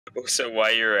Also,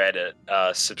 while you're at it,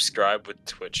 subscribe with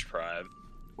Twitch Prime.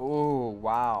 Oh,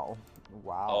 wow.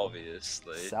 Wow.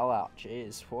 Obviously. Sellout,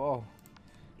 jeez. Whoa.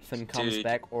 Finn comes Dude.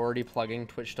 back already plugging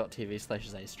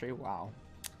twitch.tv/Zaystream. Wow.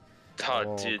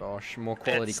 Oh, dude, gosh, more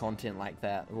quality content like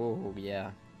that. Oh,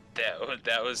 yeah.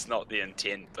 that was not the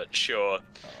intent, but sure.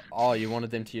 Oh, you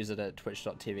wanted them to use it at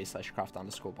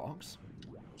twitch.tv/craft_box?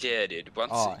 Yeah, dude.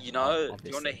 Once you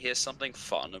want to hear something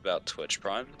fun about Twitch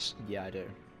Primes? Yeah, I do.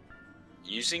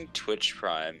 Using Twitch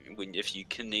Prime, if you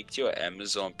connect your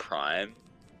Amazon Prime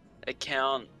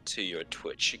account to your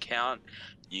Twitch account,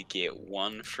 you get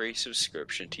 1 free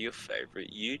subscription to your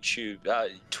favorite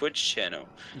Twitch channel.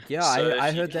 Yeah, So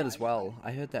I heard that as well.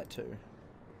 I heard that too.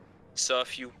 So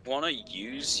if you want to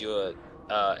use your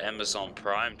Amazon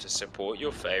Prime to support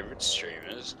your favorite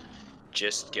streamers,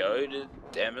 just go to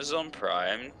Amazon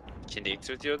Prime, connect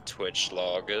with your Twitch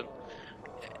login,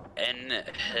 and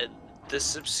hit the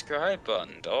subscribe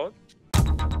button, dog.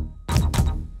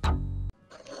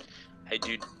 Hey,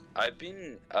 dude, I've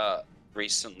been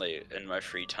recently in my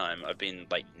free time, I've been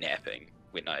like napping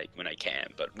when I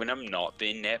can, but when I'm not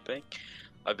been napping,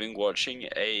 I've been watching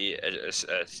an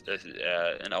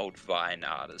old Vine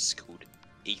artist called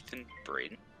Ethan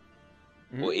Bren,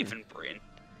 or Evan Bren,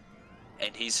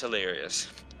 and he's hilarious.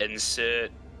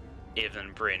 Insert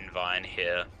Evan Bren Vine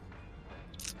here.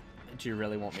 Do you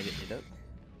really want me to edit?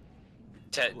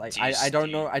 Like, I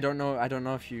don't know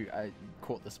if you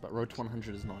caught this, but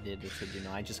RT100 is not edited, you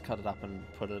know. I just cut it up and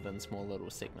put it in small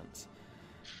little segments.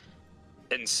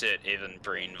 Insert Evan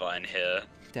Bren Vine here.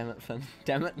 Damn it, Finn.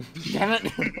 Damn it. Damn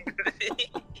it.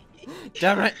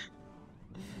 Damn it.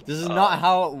 This is not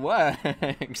how it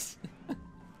works.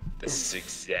 This is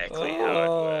exactly how it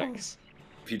works.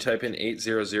 If you type in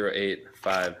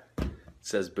 80085, it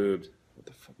says boobs. What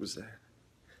the fuck was that?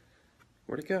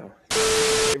 Where'd it go?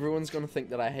 Everyone's gonna think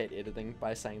that I hate editing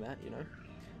by saying that, you know?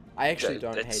 I actually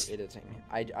don't hate editing.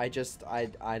 I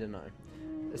don't know.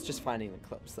 It's just finding the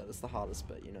clips that is the hardest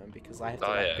bit, you know, because I have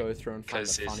to go through and find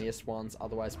the funniest ones,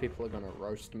 otherwise people are gonna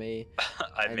roast me.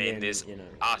 I mean, there's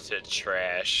utter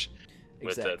trash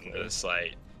within this,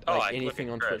 like anything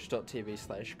on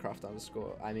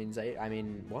twitch.tv/craft_. I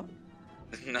mean, what?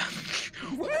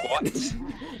 What?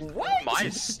 What? My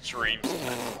stream's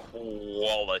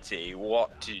quality.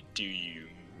 What do you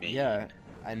mean? Yeah,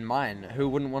 and mine. Who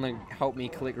wouldn't want to help me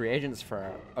collect reagents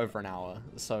for over an hour?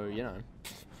 So, you know.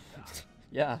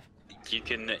 Yeah. You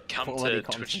can come to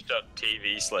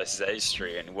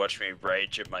twitch.tv/Zaystream and watch me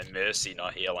rage at my Mercy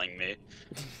not healing me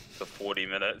for 40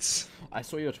 minutes. I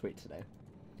saw your tweet today.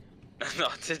 No,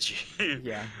 did you?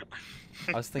 Yeah.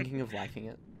 I was thinking of liking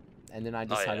it, and then I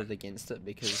decided against it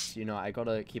because, you know, I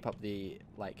gotta keep up the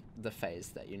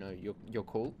phase that, you know, you're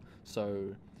cool.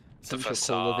 So since you're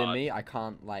cooler than me, I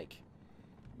can't like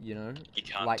your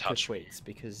tweets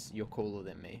because you're cooler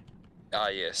than me. Ah,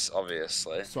 yes,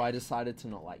 obviously. So I decided to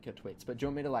not like your tweets. But do you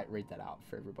want me to like read that out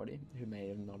for everybody who may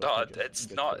have not? No,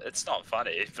 it's not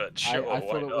funny, but sure. I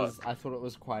thought it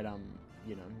was quite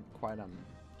you know, quite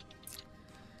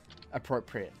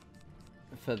appropriate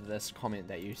for this comment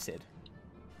that you said.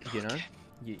 You know,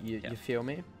 you feel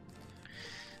me?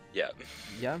 Yeah.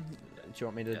 Yeah. Do you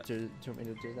want me to do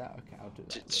that? Okay, I'll do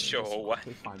that. Sure. Why?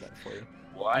 Find it for you.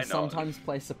 Why not? I sometimes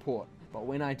play support, but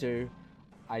when I do,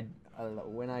 I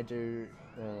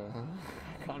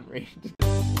can't read.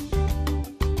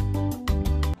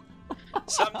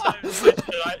 Sometimes,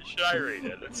 should I read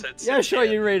it? Yeah, sure,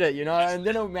 you read it, you know, and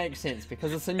then it'll make sense,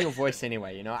 because it's in your voice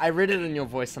anyway, you know. I read it in your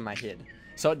voice in my head,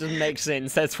 so it doesn't make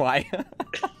sense, that's why.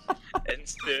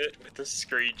 Insert with a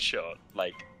screenshot,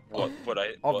 like, what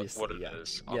it is,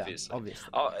 obviously.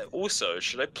 Obviously. Also,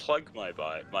 should I plug my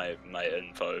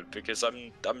info, because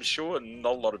I'm sure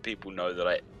not a lot of people know that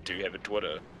I do have a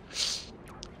Twitter.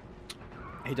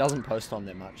 He doesn't post on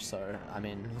there much, so, I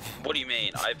mean... What do you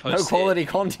mean? I post... No quality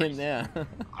content there.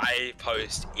 I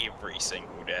post every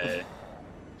single day.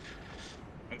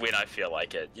 When I feel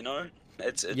like it, you know?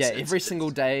 Every single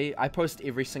day. I post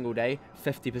every single day,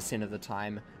 50% of the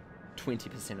time,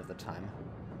 20% of the time.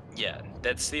 Yeah,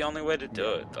 that's the only way to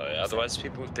do it, though. Otherwise,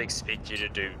 people would expect you to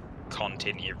do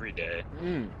content every day.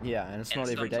 Yeah, and it's not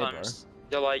every day, bro.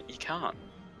 You're like, you can't.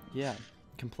 Yeah,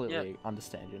 completely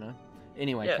understand, you know?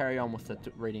 Anyway, carry on with the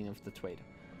reading of the tweet.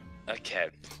 Okay,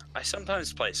 I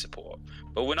sometimes play support,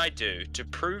 but when I do, to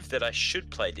prove that I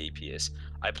should play DPS,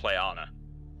 I play Ana.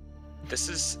 This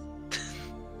is...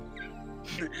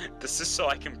 this is so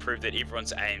I can prove that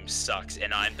everyone's aim sucks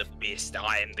and I'm the best,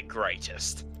 I am the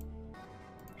greatest.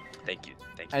 Thank you.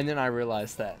 And then I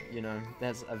realized that, you know,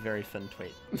 that's a very thin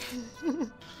tweet.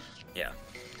 Yeah.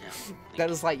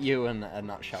 That is like you in a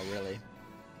nutshell, really.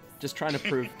 Just trying to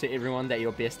prove to everyone that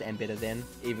you're best and better than,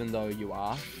 even though you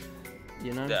are.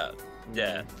 You know?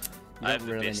 Yeah. You don't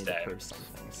really need to prove some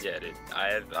things. Yeah, dude. I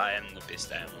am the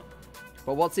best aimer.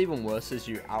 But what's even worse is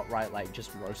you outright like just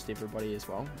roast everybody as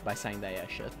well by saying they are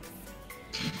shit.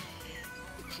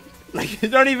 Like, you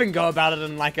don't even go about it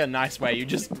in like a nice way. You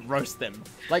just roast them,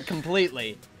 like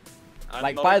completely.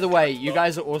 Like, by the way, you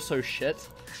guys are also shit.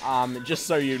 Just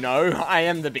so you know, I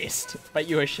am the best, but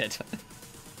you are shit.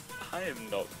 I am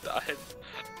not. I'm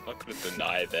not gonna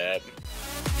deny that.